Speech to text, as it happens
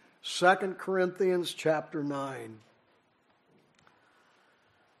2 Corinthians chapter 9.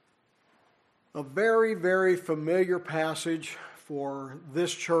 A very, very familiar passage for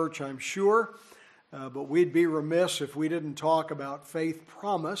this church, I'm sure, but we'd be remiss if we didn't talk about faith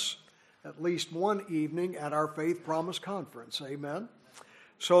promise at least one evening at our Faith Promise Conference. Amen?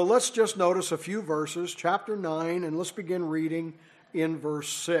 So let's just notice a few verses, chapter 9, and let's begin reading in verse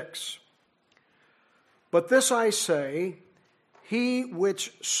 6. But this I say, he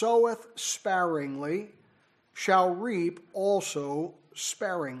which soweth sparingly shall reap also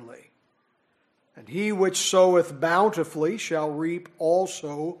sparingly. And he which soweth bountifully shall reap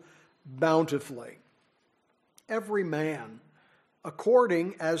also bountifully. Every man,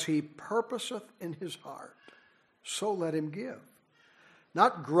 according as he purposeth in his heart, so let him give.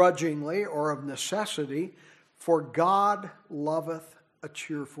 Not grudgingly or of necessity, for God loveth a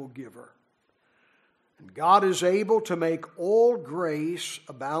cheerful giver. And God is able to make all grace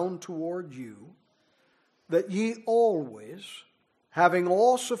abound toward you, that ye always, having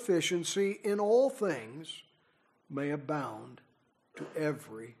all sufficiency in all things, may abound to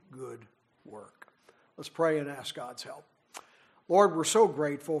every good work. Let's pray and ask God's help. Lord, we're so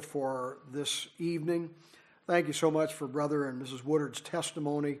grateful for this evening. Thank you so much for Brother and Mrs. Woodard's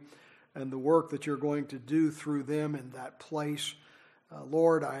testimony and the work that you're going to do through them in that place.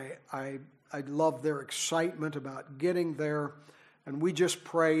 Lord, I love their excitement about getting there, and we just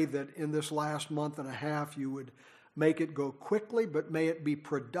pray that in this last month and a half you would make it go quickly, but may it be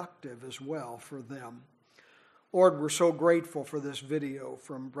productive as well for them. Lord, we're so grateful for this video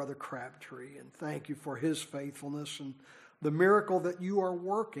from Brother Crabtree, and thank you for his faithfulness and the miracle that you are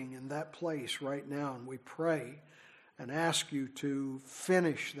working in that place right now. And we pray and ask you to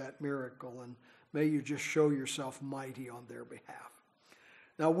finish that miracle, and may you just show yourself mighty on their behalf.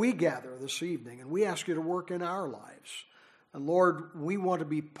 Now we gather this evening and we ask you to work in our lives. And Lord, we want to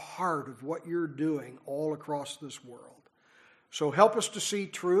be part of what you're doing all across this world. So help us to see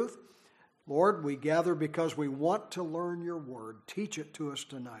truth. Lord, we gather because we want to learn your word. Teach it to us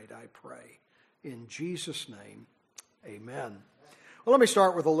tonight, I pray. In Jesus' name, amen. Well, let me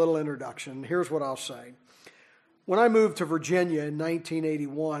start with a little introduction. Here's what I'll say. When I moved to Virginia in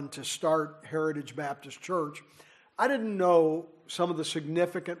 1981 to start Heritage Baptist Church, I didn't know some of the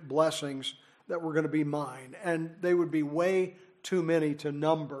significant blessings that were going to be mine, and they would be way too many to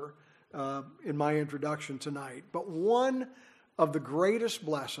number in my introduction tonight. But one of the greatest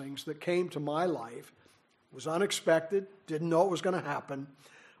blessings that came to my life was unexpected, didn't know it was going to happen,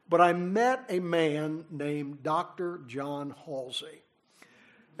 but I met a man named Dr. John Halsey.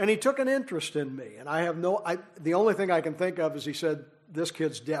 And he took an interest in me, and the only thing I can think of is he said, "This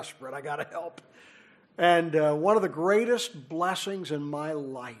kid's desperate, I got to help." And one of the greatest blessings in my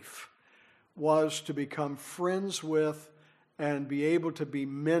life was to become friends with and be able to be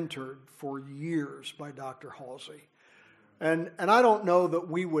mentored for years by Dr. Halsey. And I don't know that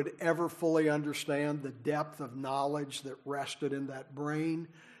we would ever fully understand the depth of knowledge that rested in that brain,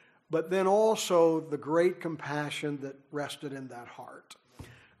 but then also the great compassion that rested in that heart.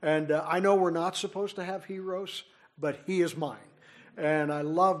 And I know we're not supposed to have heroes, but he is mine. And I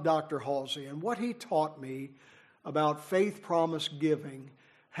love Dr. Halsey. And what he taught me about faith promise giving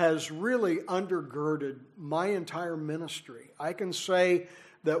has really undergirded my entire ministry. I can say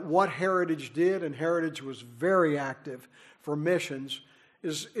that what Heritage did, and Heritage was very active for missions,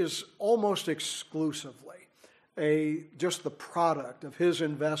 is almost exclusively just the product of his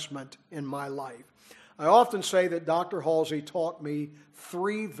investment in my life. I often say that Dr. Halsey taught me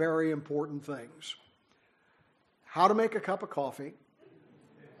three very important things: how to make a cup of coffee,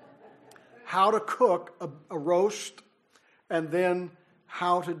 how to cook a roast, and then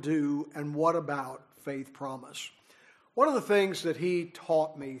how to do and what about faith promise. One of the things that he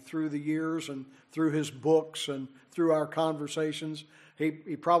taught me through the years and through his books and through our conversations, he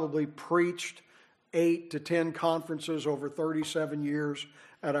probably preached 8 to 10 conferences over 37 years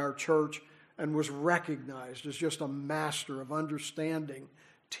at our church and was recognized as just a master of understanding,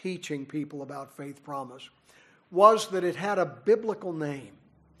 teaching people about faith promise, was that it had a biblical name.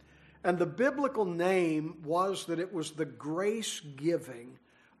 And the biblical name was that it was the grace giving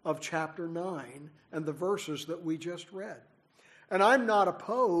of chapter 9 and the verses that we just read. And I'm not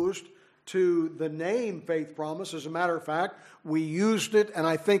opposed to the name faith promise. As a matter of fact, we used it, and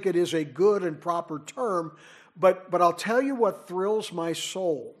I think it is a good and proper term. But I'll tell you what thrills my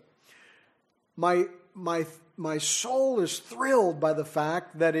soul. My soul is thrilled by the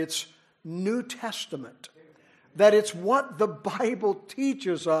fact that it's New Testament, that it's what the Bible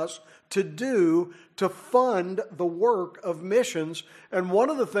teaches us to do to fund the work of missions. And one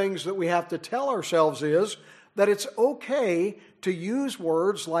of the things that we have to tell ourselves is that it's okay to use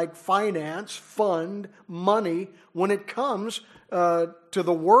words like finance, fund, money when it comes to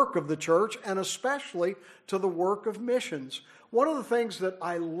the work of the church and especially to the work of missions. One of the things that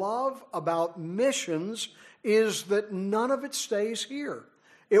I love about missions is that none of it stays here.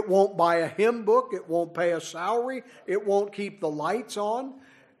 It won't buy a hymn book. It won't pay a salary. It won't keep the lights on.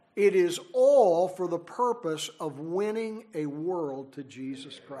 It is all for the purpose of winning a world to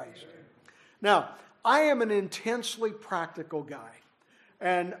Jesus Christ. Now, I am an intensely practical guy,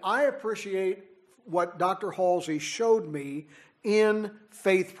 and I appreciate what Dr. Halsey showed me in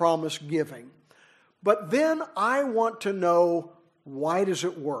Faith Promise Giving. But then I want to know, why does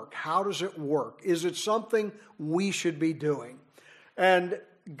it work? How does it work? Is it something we should be doing? And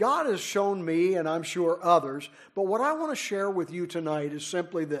God has shown me, and I'm sure others, but what I want to share with you tonight is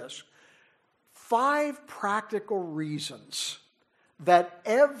simply this: 5 practical reasons that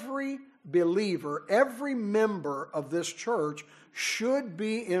every believer, every member of this church should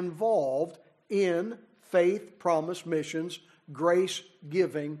be involved in Faith Promise Missions grace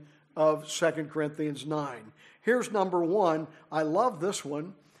giving of 2 Corinthians 9. Here's number 1. I love this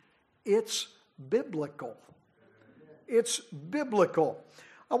one. It's biblical. It's biblical.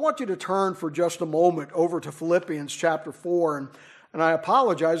 I want you to turn for just a moment over to Philippians chapter 4. And I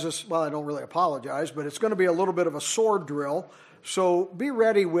apologize. I don't really apologize, but it's going to be a little bit of a sword drill. So be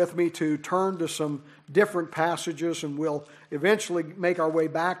ready with me to turn to some different passages, and we'll eventually make our way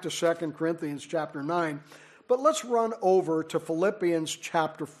back to 2 Corinthians chapter 9. But let's run over to Philippians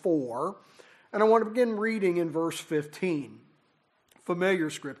chapter 4, and I want to begin reading in verse 15. Familiar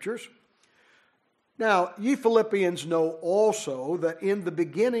scriptures. Now, ye Philippians know also that in the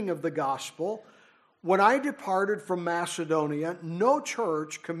beginning of the gospel, when I departed from Macedonia, no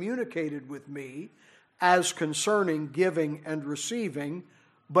church communicated with me as concerning giving and receiving,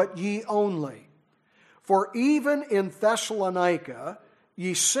 but ye only. For even in Thessalonica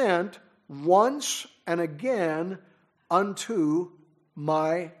ye sent once and again unto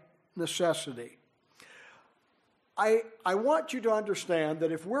my necessity. I want you to understand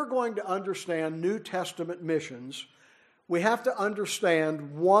that if we're going to understand New Testament missions, we have to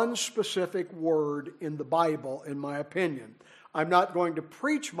understand one specific word in the Bible, in my opinion. I'm not going to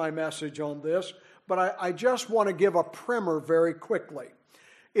preach my message on this, but I just want to give a primer very quickly.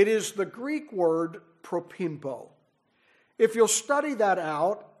 It is the Greek word propimpo. If you'll study that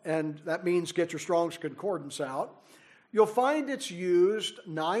out, and that means get your Strong's Concordance out, you'll find it's used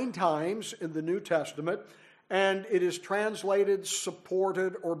 9 times in the New Testament, and it is translated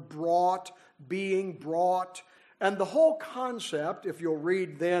supported or brought, being brought. And the whole concept, if you'll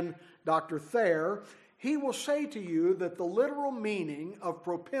read then Dr. Thayer, he will say to you that the literal meaning of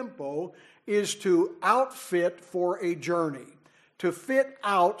propimpo is to outfit for a journey, to fit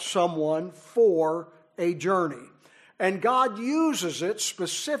out someone for a journey. And God uses it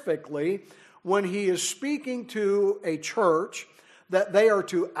specifically when he is speaking to a church that they are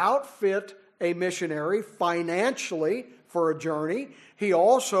to outfit a missionary financially for a journey. He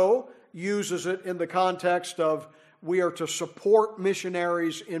also uses it in the context of we are to support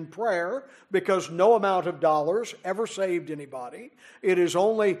missionaries in prayer, because no amount of dollars ever saved anybody. It is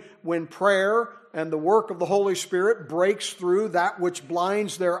only when prayer and the work of the Holy Spirit breaks through that which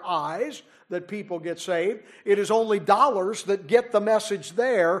blinds their eyes that people get saved. It is only dollars that get the message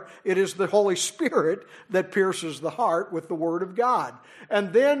there. It is the Holy Spirit that pierces the heart with the Word of God.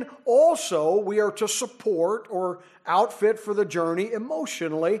 And then also we are to support or outfit for the journey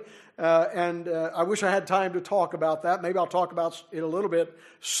emotionally. I wish I had time to talk about that. Maybe I'll talk about it a little bit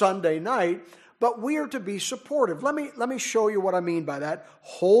Sunday night. But we are to be supportive. Let me show you what I mean by that.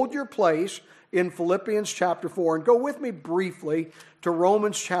 Hold your place in Philippians chapter 4 and go with me briefly to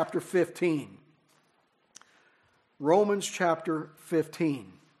Romans chapter 15. Romans chapter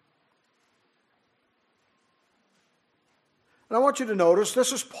 15. And I want you to notice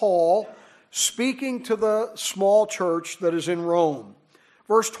this is Paul speaking to the small church that is in Rome.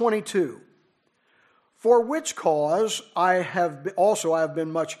 Verse 22. For which cause I have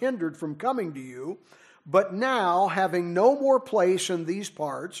been much hindered from coming to you, but now having no more place in these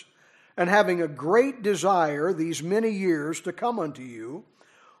parts, and having a great desire these many years to come unto you,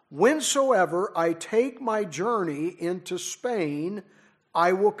 whensoever I take my journey into Spain,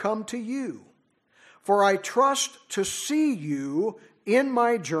 I will come to you. For I trust to see you in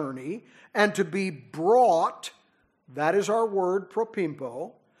my journey, and to be brought, that is our word,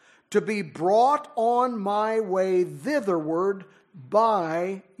 propimpo, to be brought on my way thitherward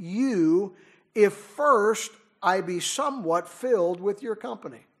by you, if first I be somewhat filled with your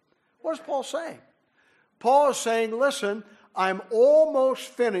company. What is Paul saying? Paul is saying, listen, I'm almost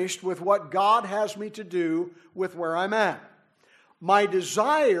finished with what God has me to do with where I'm at. My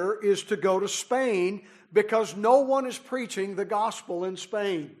desire is to go to Spain because no one is preaching the gospel in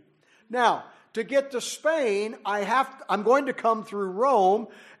Spain. Now, to get to Spain, I'm going to come through Rome,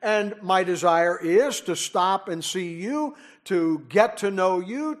 and my desire is to stop and see you, to get to know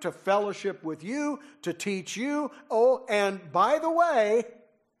you, to fellowship with you, to teach you. Oh, and by the way,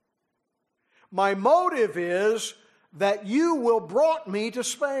 my motive is that you will brought me to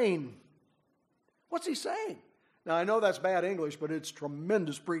Spain. What's he saying? Now, I know that's bad English, but it's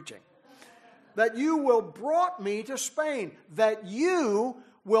tremendous preaching. That you will brought me to Spain. That you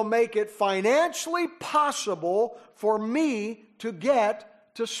will make it financially possible for me to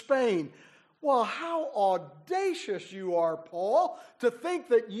get to Spain. Well, how audacious you are, Paul, to think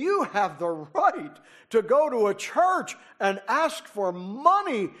that you have the right to go to a church and ask for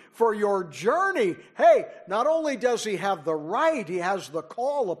money for your journey. Hey, not only does he have the right, he has the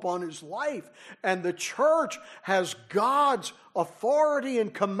call upon his life. And the church has God's authority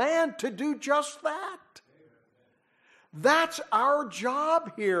and command to do just that. That's our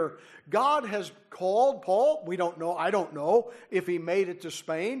job here. God has called Paul. We don't know. I don't know if he made it to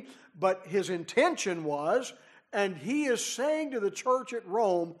Spain, but his intention was, and he is saying to the church at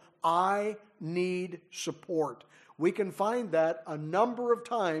Rome, I need support. We can find that a number of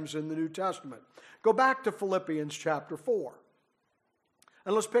times in the New Testament. Go back to Philippians chapter 4.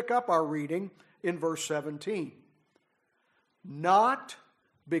 And let's pick up our reading in verse 17. Not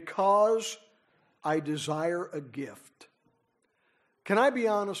because I desire a gift. Can I be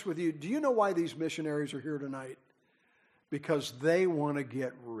honest with you? Do you know why these missionaries are here tonight? Because they want to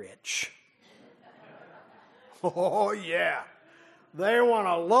get rich. Oh, yeah. They want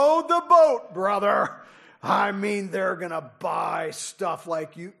to load the boat, brother. I mean, they're going to buy stuff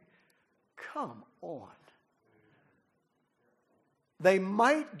like you. Come on. They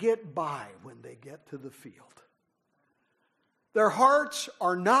might get by when they get to the field. Their hearts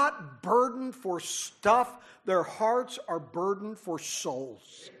are not burdened for stuff. Their hearts are burdened for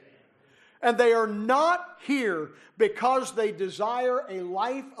souls. And they are not here because they desire a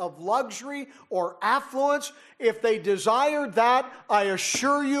life of luxury or affluence. If they desired that, I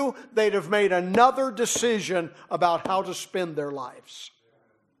assure you they'd have made another decision about how to spend their lives.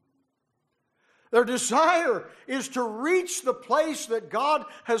 Their desire is to reach the place that God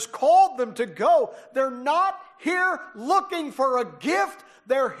has called them to go. They're not here looking for a gift.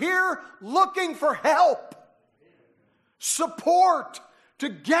 They're here looking for help, support, to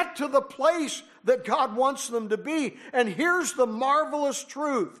get to the place that God wants them to be. And here's the marvelous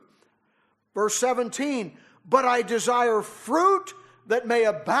truth. Verse 17, but I desire fruit that may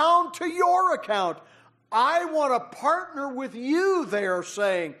abound to your account. I want to partner with you, they are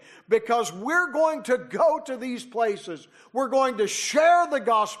saying, because we're going to go to these places. We're going to share the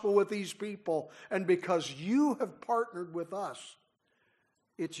gospel with these people. And because you have partnered with us,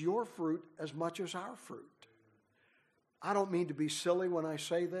 it's your fruit as much as our fruit. I don't mean to be silly when I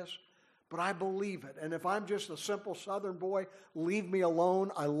say this, but I believe it. And if I'm just a simple Southern boy, leave me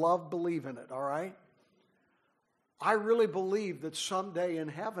alone. I love believing it, all right? I really believe that someday in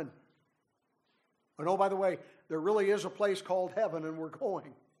heaven, and oh, by the way, there really is a place called heaven, and we're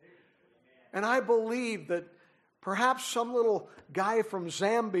going. And I believe that perhaps some little guy from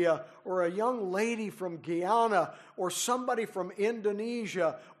Zambia or a young lady from Guyana or somebody from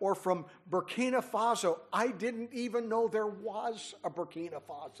Indonesia or from Burkina Faso, I didn't even know there was a Burkina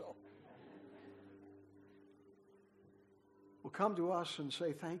Faso, will come to us and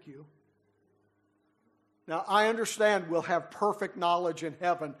say thank you. Now, I understand we'll have perfect knowledge in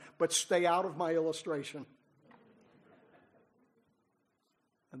heaven, but stay out of my illustration.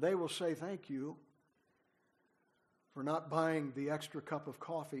 And they will say thank you for not buying the extra cup of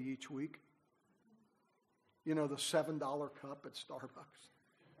coffee each week. You know, the $7 cup at Starbucks.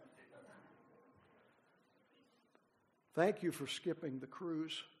 Thank you for skipping the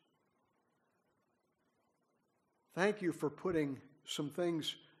cruise. Thank you for putting some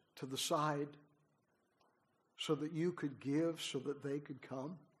things to the side so that you could give, so that they could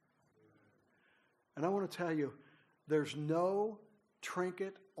come. And I want to tell you, there's no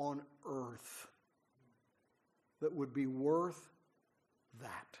trinket on earth that would be worth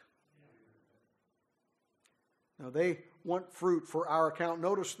that. Now, they want fruit for our account.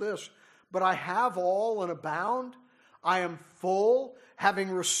 Notice this, but I have all and abound. I am full, having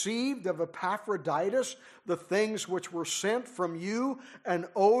received of Epaphroditus the things which were sent from you, an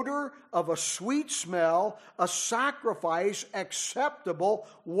odor of a sweet smell, a sacrifice acceptable,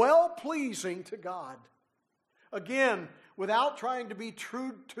 well-pleasing to God. Again, without trying to be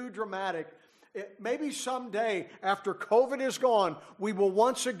too dramatic, Maybe someday, after COVID is gone, we will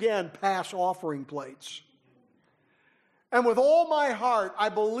once again pass offering plates. And with all my heart, I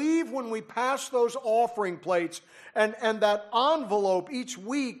believe when we pass those offering plates and that envelope each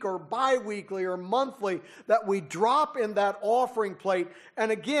week or bi-weekly or monthly that we drop in that offering plate, and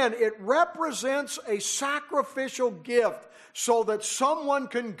again, it represents a sacrificial gift so that someone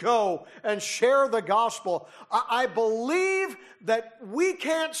can go and share the gospel. I believe that we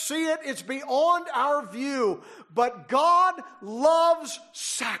can't see it. It's beyond our view. But God loves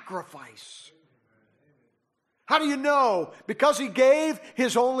sacrifice. How do you know? Because He gave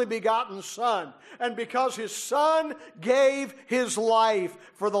His only begotten Son. And because His Son gave His life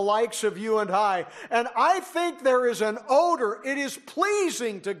for the likes of you and I. And I think there is an odor. It is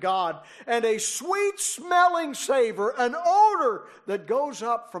pleasing to God. And a sweet smelling savor. An odor that goes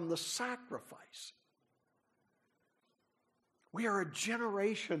up from the sacrifice. We are a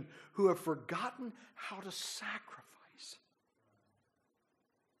generation who have forgotten how to sacrifice.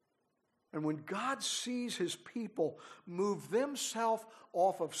 And when God sees His people move themselves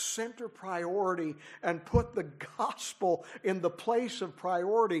off of center priority and put the gospel in the place of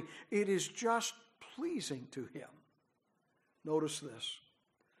priority, it is just pleasing to Him. Notice this.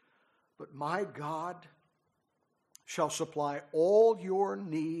 But my God shall supply all your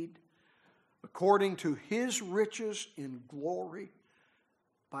need according to His riches in glory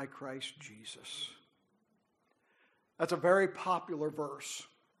by Christ Jesus. That's a very popular verse.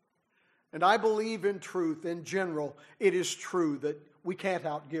 And I believe in truth, in general, it is true that we can't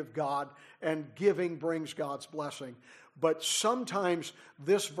outgive God, and giving brings God's blessing. But sometimes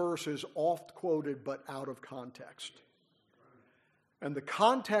this verse is oft quoted but out of context. And the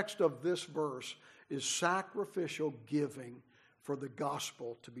context of this verse is sacrificial giving for the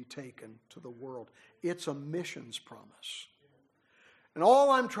gospel to be taken to the world. It's a missions promise. And all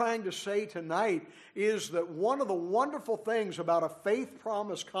I'm trying to say tonight is that one of the wonderful things about a Faith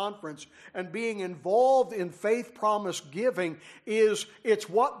Promise Conference and being involved in Faith Promise giving is it's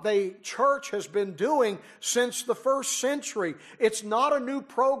what the church has been doing since the first century. It's not a new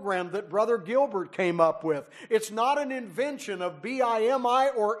program that Brother Gilbert came up with. It's not an invention of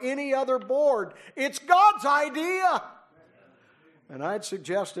BIMI or any other board. It's God's idea. And I'd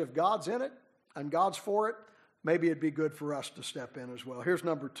suggest if God's in it and God's for it, maybe it'd be good for us to step in as well. Here's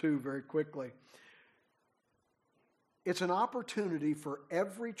number 2 very quickly. It's an opportunity for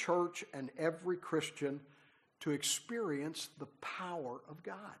every church and every Christian to experience the power of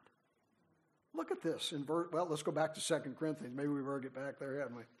God. Look at this. Let's go back to 2 Corinthians. Maybe we've already get back there,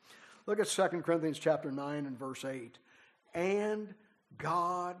 haven't we? Look at 2 Corinthians chapter 9 and verse 8. And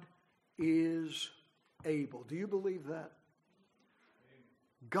God is able. Do you believe that?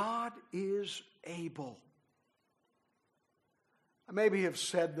 God is able. I maybe have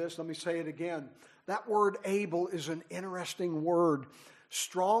said this. Let me say it again. That word able is an interesting word.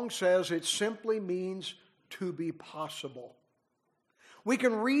 Strong says it simply means to be possible. We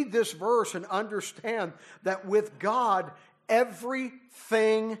can read this verse and understand that with God,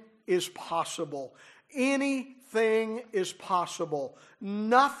 everything is possible. Anything is possible.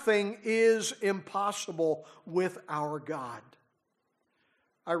 Nothing is impossible with our God.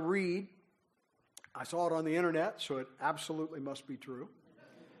 I saw it on the internet, so it absolutely must be true,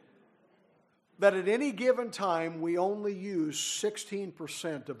 that at any given time we only use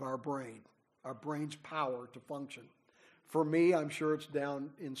 16% of our brain's power to function. For me, I'm sure it's down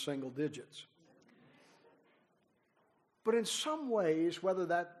in single digits. But in some ways, whether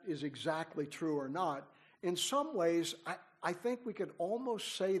that is exactly true or not, in some ways, I think we could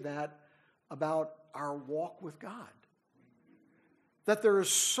almost say that about our walk with God. That there is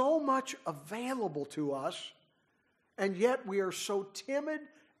so much available to us, and yet we are so timid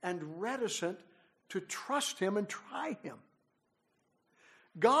and reticent to trust Him and try Him.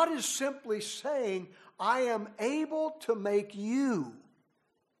 God is simply saying, I am able to make you.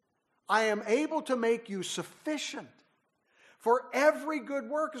 I am able to make you sufficient for every good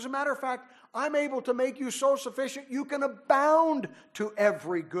work. As a matter of fact, I'm able to make you so sufficient you can abound to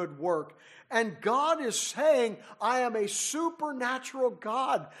every good work. And God is saying, I am a supernatural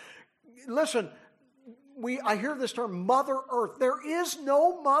God. Listen, I hear this term, Mother Earth. There is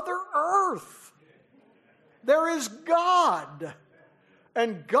no Mother Earth. There is God.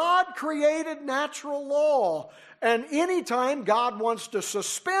 And God created natural law. And anytime God wants to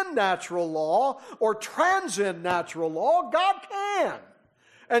suspend natural law or transcend natural law, God can.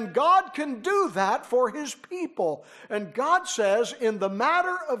 And God can do that for His people. And God says, in the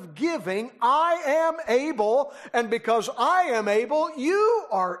matter of giving, I am able, and because I am able, you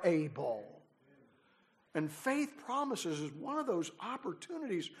are able. And faith promises is one of those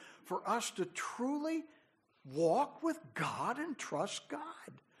opportunities for us to truly walk with God and trust God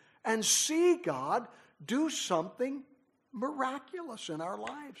and see God do something miraculous in our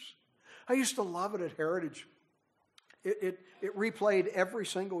lives. I used to love it at Heritage. It replayed every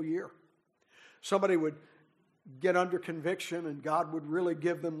single year. Somebody would get under conviction and God would really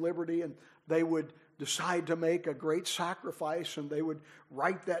give them liberty, and they would decide to make a great sacrifice, and they would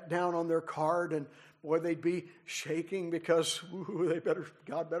write that down on their card, and boy, they'd be shaking because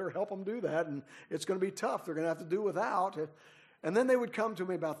God better help them do that, and it's going to be tough. They're going to have to do without. And then they would come to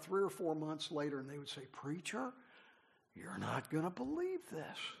me about 3 or 4 months later, and they would say, "Preacher, you're not going to believe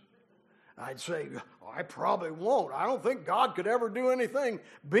this." I'd say, "I probably won't. I don't think God could ever do anything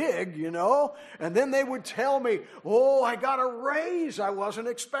big, you know." And then they would tell me, "Oh, I got a raise. I wasn't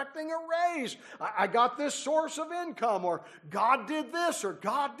expecting a raise. I got this source of income," or "God did this," or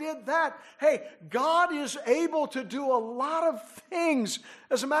 "God did that." Hey, God is able to do a lot of things.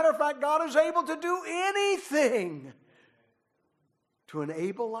 As a matter of fact, God is able to do anything to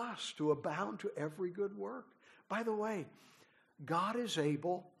enable us to abound to every good work. By the way, God is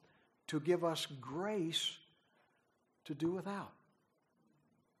able to give us grace to do without.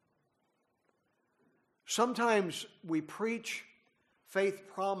 Sometimes we preach faith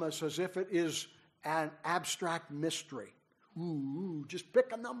promise as if it is an abstract mystery. Ooh, just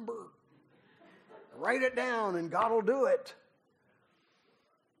pick a number, write it down, and God will do it.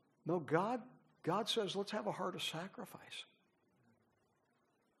 No, God says, let's have a heart of sacrifice.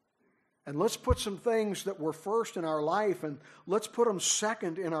 And let's put some things that were first in our life, and let's put them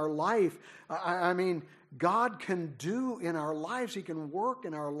second in our life. I mean, God can do in our lives. He can work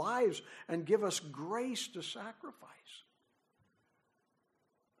in our lives and give us grace to sacrifice.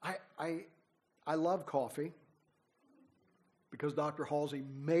 I love coffee because Dr. Halsey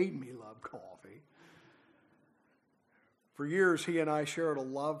made me love coffee. For years, he and I shared a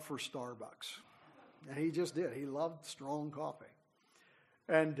love for Starbucks. And he just did. He loved strong coffee.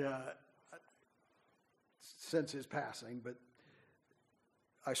 And since his passing, but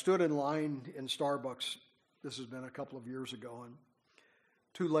I stood in line in Starbucks, this has been a couple of years ago, and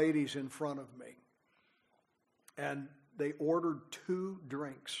 2 ladies in front of me, and they ordered 2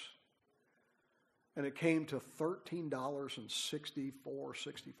 drinks, and it came to $13.64,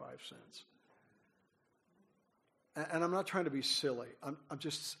 65 cents. And I'm not trying to be silly. I'm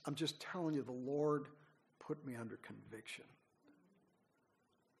just telling you, the Lord put me under conviction.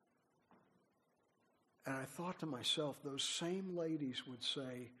 And I thought to myself, those same ladies would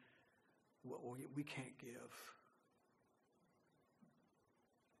say, well, we can't give.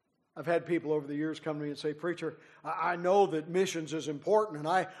 I've had people over the years come to me and say, "Preacher, I know that missions is important, and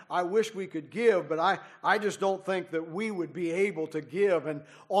I wish we could give, but I just don't think that we would be able to give." And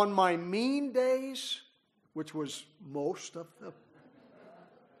on my mean days, which was most of them,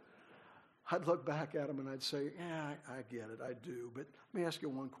 I'd look back at them and I'd say, "Yeah, I get it, I do. But let me ask you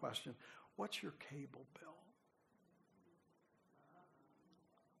one question. What's your cable bill?"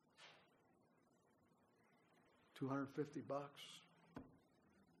 $250.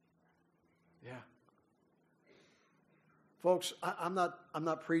 Yeah. Folks, I'm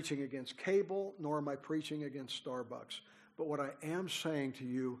not preaching against cable, nor am I preaching against Starbucks. But what I am saying to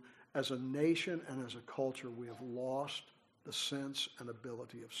you, as a nation and as a culture, we have lost the sense and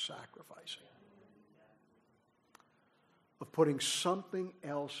ability of sacrificing, of putting something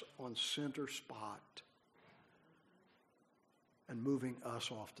else on center spot and moving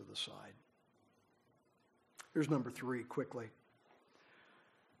us off to the side. Here's number 3, quickly.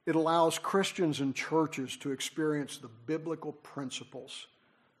 It allows Christians and churches to experience the biblical principles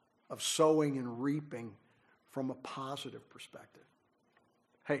of sowing and reaping from a positive perspective.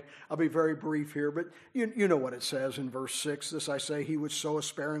 Hey, I'll be very brief here, but you know what it says in verse 6. This I say, he which soweth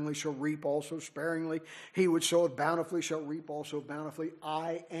sparingly shall reap also sparingly. He which soweth bountifully shall reap also bountifully.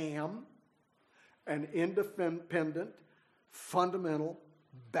 I am an independent, fundamental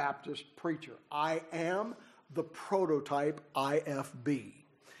Baptist preacher. I am the prototype IFB.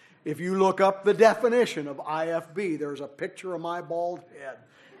 If you look up the definition of IFB, there's a picture of my bald head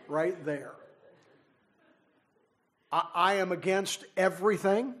right there. I am against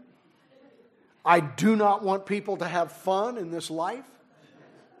everything. I do not want people to have fun in this life.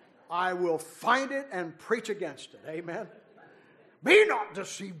 I will find it and preach against it. Amen. Be not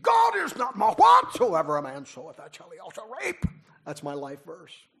deceived. God is not mocked. Whatsoever a man soweth, that shall he also reap. That's my life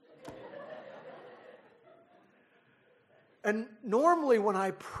verse. And normally when I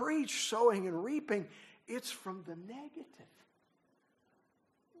preach sowing and reaping, it's from the negative.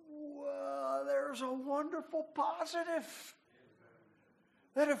 Well, there's a wonderful positive.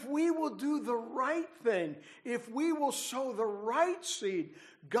 That if we will do the right thing, if we will sow the right seed,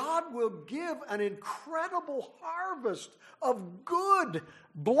 God will give an incredible harvest of good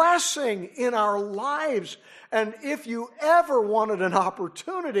blessing in our lives. And if you ever wanted an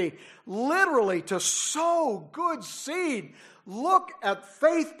opportunity literally to sow good seed, look at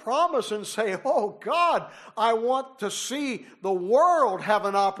Faith Promise and say, oh God, I want to see the world have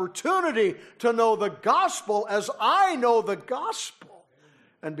an opportunity to know the gospel as I know the gospel.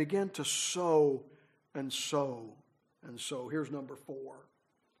 And begin to sow and sow and sow. Here's number 4.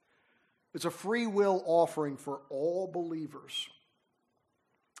 It's a free will offering for all believers.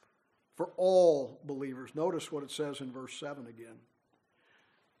 For all believers. Notice what it says in verse 7 again.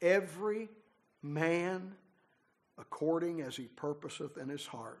 Every man according as he purposeth in his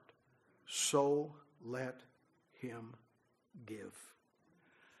heart, so let him give.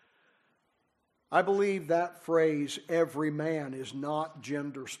 I believe that phrase, every man, is not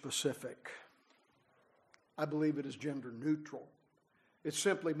gender specific. I believe it is gender neutral. It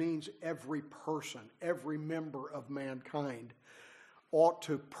simply means every person, every member of mankind ought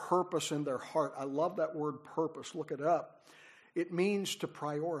to purpose in their heart. I love that word purpose. Look it up. It means to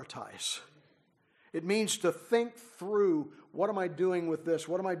prioritize. It means to think through, what am I doing with this?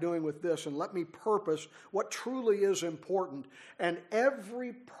 What am I doing with this? And let me purpose what truly is important. And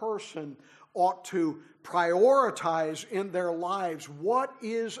every person ought to prioritize in their lives what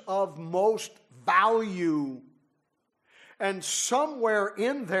is of most value. And somewhere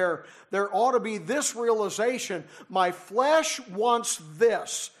in there ought to be this realization: my flesh wants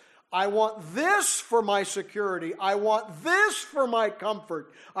this. I want this for my security. I want this for my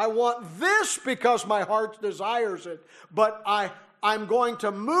comfort. I want this because my heart desires it. But I'm going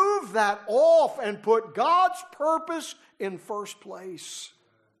to move that off and put God's purpose in first place.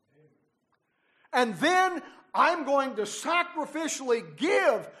 And then I'm going to sacrificially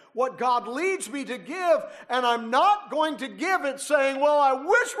give what God leads me to give, and I'm not going to give it saying, well, I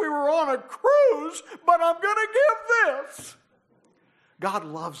wish we were on a cruise, but I'm going to give this. God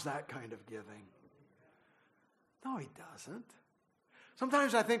loves that kind of giving. No, He doesn't.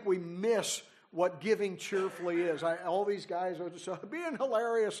 Sometimes I think we miss what giving cheerfully is. All these guys are just being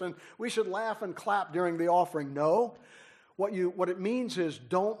hilarious, and we should laugh and clap during the offering. No. What it means is,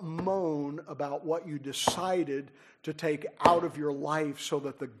 don't moan about what you decided to take out of your life so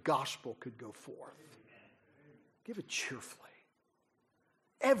that the gospel could go forth. Give it cheerfully.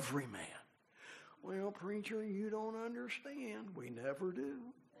 Every man. Well, preacher, you don't understand. We never do.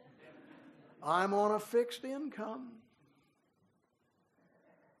 I'm on a fixed income.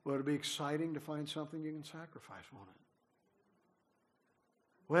 Well, it'd be exciting to find something you can sacrifice, won't it?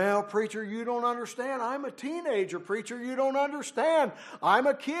 Well, preacher, you don't understand. I'm a teenager. Preacher, you don't understand. I'm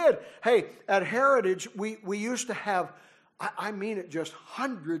a kid. Hey, at Heritage, we used to have, I mean it, just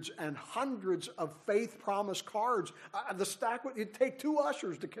hundreds and hundreds of Faith Promise cards. The stack, it'd take 2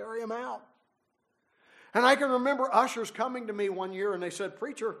 ushers to carry them out. And I can remember ushers coming to me one year and they said,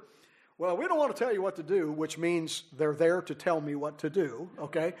 preacher, well, we don't want to tell you what to do, which means they're there to tell me what to do,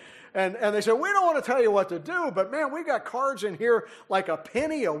 okay? And they said, we don't want to tell you what to do, but man, we got cards in here like a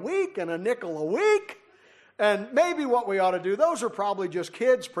penny a week and a nickel a week. And maybe what we ought to do, those are probably just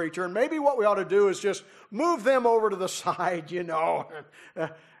kids, preacher, and maybe what we ought to do is just move them over to the side, you know.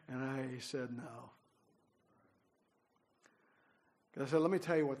 And I said, no. I said, let me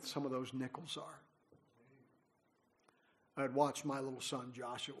tell you what some of those nickels are. I'd watched my little son,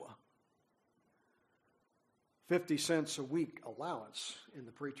 Joshua. 50 cents a week allowance in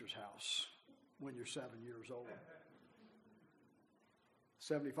the preacher's house when you're 7 years old.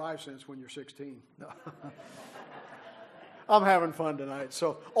 75 cents when you're 16. No. I'm having fun tonight.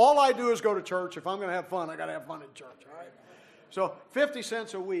 So all I do is go to church. If I'm going to have fun, I got to have fun in church, all right? So 50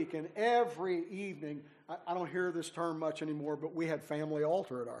 cents a week, and every evening, I don't hear this term much anymore, but we had family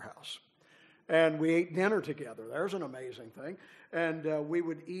altar at our house. And we ate dinner together. There's an amazing thing. And we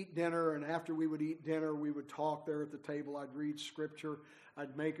would eat dinner, and after we would eat dinner, we would talk there at the table. I'd read scripture.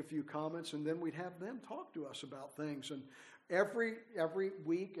 I'd make a few comments, and then we'd have them talk to us about things. And every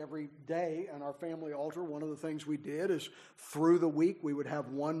week, every day on our family altar, one of the things we did is through the week, we would have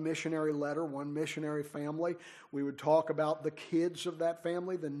one missionary letter, one missionary family. We would talk about the kids of that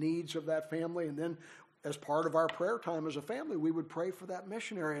family, the needs of that family, and then as part of our prayer time as a family, we would pray for that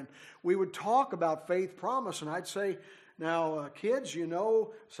missionary. And we would talk about Faith Promise. And I'd say, now, kids, you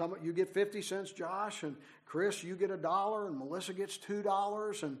know, you get 50 cents, Josh, and Chris, you get $1, and Melissa gets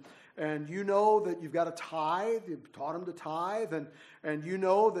 $2. And you know that you've got to tithe. You've taught them to tithe. And you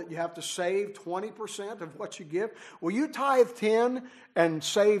know that you have to save 20% of what you give. Well, you tithe 10 and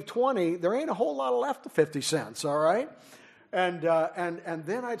save 20. There ain't a whole lot left of 50 cents, all right? And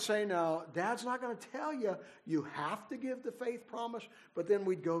then I'd say, now, Dad's not going to tell you you have to give the faith promise. But then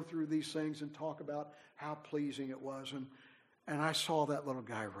we'd go through these things and talk about how pleasing it was. And I saw that little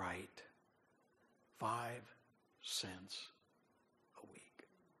guy write 5 cents a week.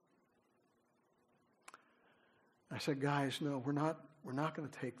 I said, guys, no, we're not going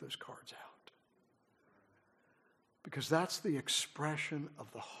to take those cards out. Because that's the expression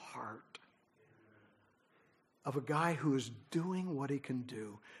of the heart of a guy who is doing what he can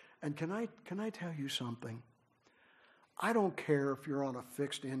do. And can I tell you something? I don't care if you're on a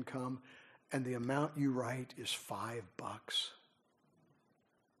fixed income and the amount you write is $5.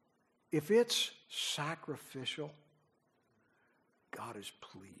 If it's sacrificial, God is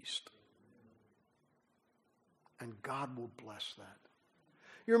pleased. And God will bless that.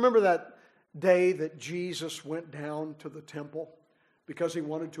 You remember that day that Jesus went down to the temple because he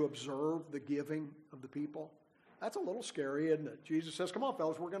wanted to observe the giving of the people? That's a little scary, isn't it? Jesus says, come on,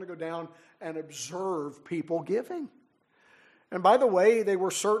 fellas, we're going to go down and observe people giving. And by the way, they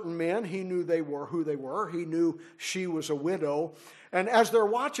were certain men. He knew they were who they were. He knew she was a widow. And as they're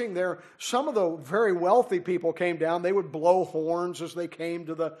watching there, some of the very wealthy people came down. They would blow horns as they came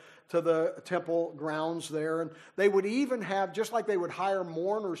to the temple grounds there. And they would even have, just like they would hire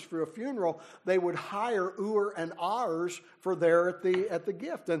mourners for a funeral, they would hire Ur and Ars for there at the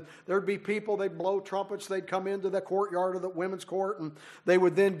gift. And there'd be people, they'd blow trumpets, they'd come into the courtyard of the women's court, and they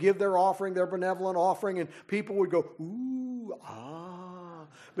would then give their offering, their benevolent offering, and people would go, ooh, ah,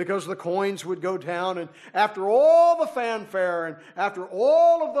 because the coins would go down. And after all the fanfare and after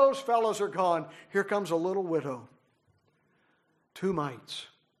all of those fellows are gone, here comes a little widow. 2 mites.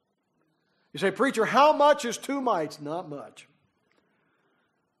 You say, preacher, how much is 2 mites? Not much.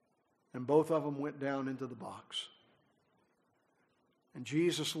 And both of them went down into the box. And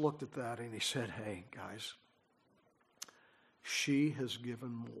Jesus looked at that and he said, hey, guys, she has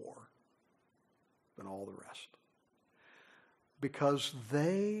given more than all the rest. Because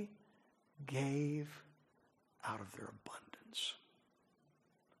they gave out of their abundance.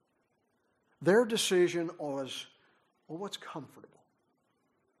 Their decision was, well, what's comfortable?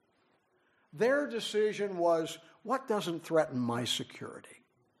 Their decision was, what doesn't threaten my security?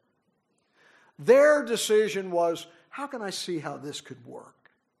 Their decision was, how can I see how this could work?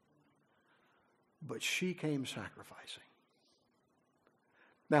 But she came sacrificing.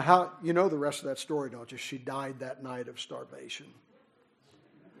 Now, you know the rest of that story, don't you? She died that night of starvation.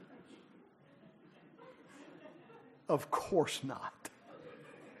 Of course not.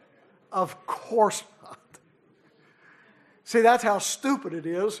 Of course not. See, that's how stupid it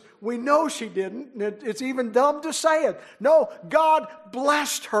is. We know she didn't. It's even dumb to say it. No, God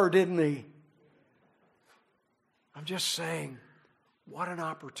blessed her, didn't he? I'm just saying, what an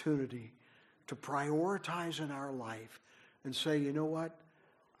opportunity to prioritize in our life and say, you know what?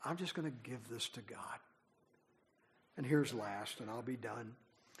 I'm just going to give this to God. And here's last, and I'll be done.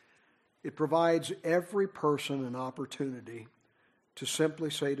 It provides every person an opportunity to simply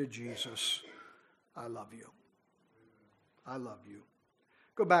say to Jesus, I love you. I love you.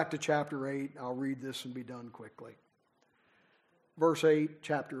 Go back to chapter 8. I'll read this and be done quickly. Verse 8,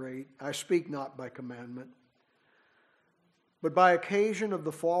 chapter 8. I speak not by commandment, but by occasion of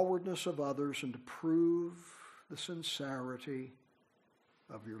the forwardness of others, and to prove the sincerity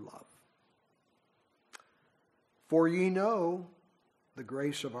of your love. For ye know the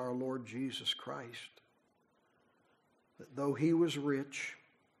grace of our Lord Jesus Christ, that though he was rich,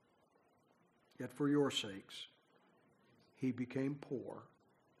 yet for your sakes he became poor,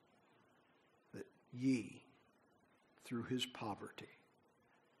 that ye, through his poverty,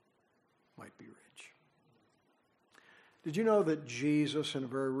 might be rich. Did you know that Jesus, in a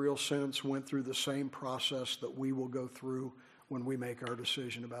very real sense, went through the same process that we will go through when we make our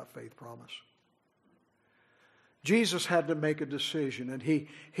decision about faith promise? Jesus had to make a decision, and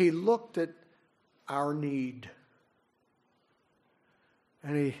he looked at our need.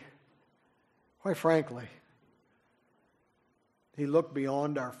 And he, quite frankly, he looked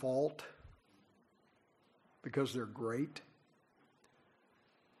beyond our fault because they're great.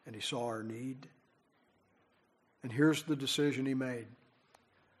 And he saw our need. And here's the decision he made.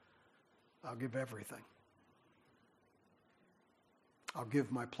 I'll give everything. I'll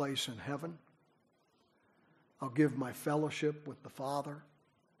give my place in heaven. I'll give my fellowship with the Father.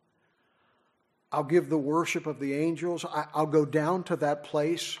 I'll give the worship of the angels. I'll go down to that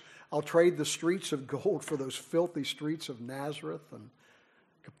place. I'll trade the streets of gold for those filthy streets of Nazareth and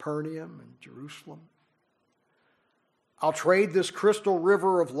Capernaum and Jerusalem. I'll trade this crystal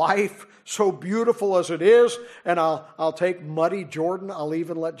river of life, so beautiful as it is, and I'll take muddy Jordan. I'll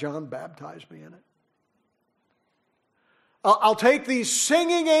even let John baptize me in it. I'll take these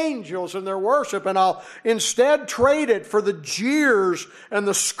singing angels and their worship, and I'll instead trade it for the jeers and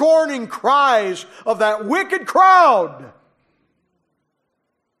the scorning cries of that wicked crowd.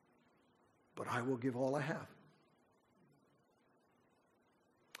 But I will give all I have,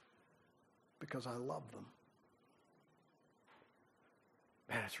 because I love them.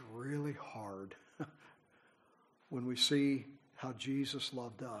 Man, it's really hard when we see how Jesus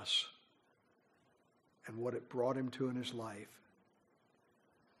loved us and what it brought him to in his life,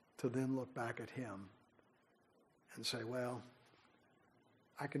 to then look back at him and say, well,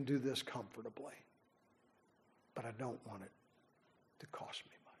 I can do this comfortably, but I don't want it to cost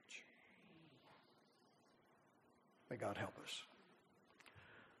me much. May God help us.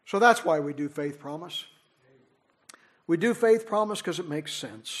 So that's why we do Faith Promise. We do Faith Promise because it makes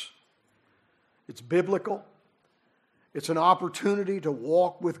sense. It's biblical. It's an opportunity to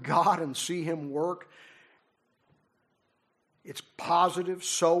walk with God and see him work. It's positive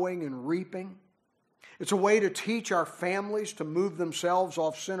sowing and reaping. It's a way to teach our families to move themselves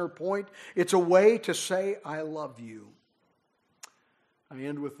off center point. It's a way to say, I love you. I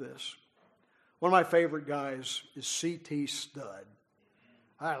end with this. One of my favorite guys is C.T. Studd.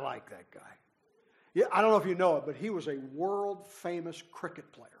 I like that guy. Yeah, I don't know if you know it, but he was a world-famous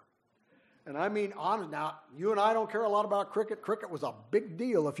cricket player. And I mean, now, you and I don't care a lot about cricket. Cricket was a big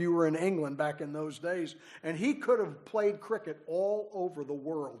deal if you were in England back in those days. And he could have played cricket all over the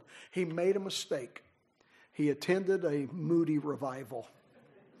world. He made a mistake. He attended a Moody revival.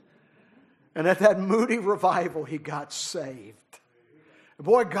 And at that Moody revival, he got saved.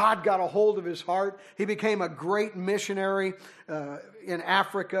 Boy, God got a hold of his heart. He became a great missionary in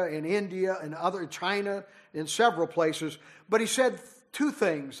Africa, in India, in China, in several places. But he said two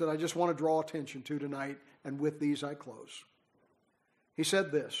things that I just want to draw attention to tonight, and with these I close. He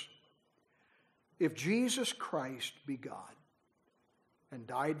said this: if Jesus Christ be God and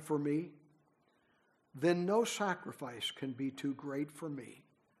died for me, then no sacrifice can be too great for me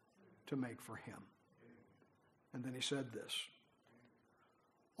to make for him. And then he said this: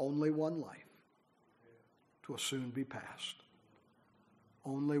 only one life, 'twill soon be past.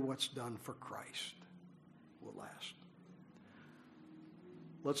 Only what's done for Christ will last.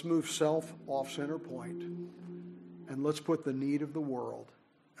 Let's move self off center point, and let's put the need of the world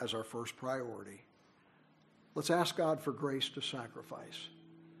as our first priority. Let's ask God for grace to sacrifice,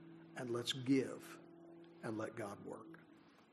 and let's give and let God work.